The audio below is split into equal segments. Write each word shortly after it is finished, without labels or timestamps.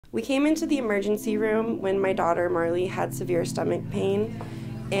We came into the emergency room when my daughter Marley had severe stomach pain,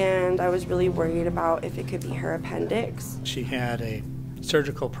 and I was really worried about if it could be her appendix. She had a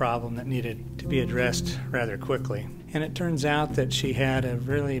surgical problem that needed to be addressed rather quickly. And it turns out that she had a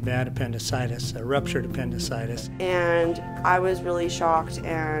really bad appendicitis, a ruptured appendicitis. And I was really shocked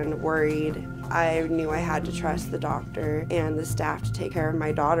and worried. I knew I had to trust the doctor and the staff to take care of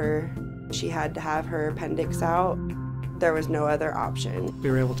my daughter. She had to have her appendix out. There was no other option.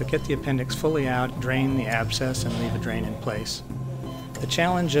 We were able to get the appendix fully out, drain the abscess, and leave a drain in place. The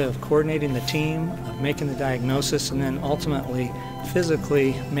challenge of coordinating the team, of making the diagnosis, and then ultimately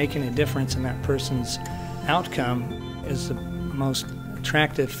physically making a difference in that person's outcome is the most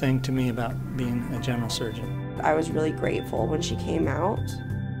attractive thing to me about being a general surgeon. I was really grateful when she came out.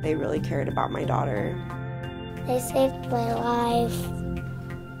 They really cared about my daughter. They saved my life.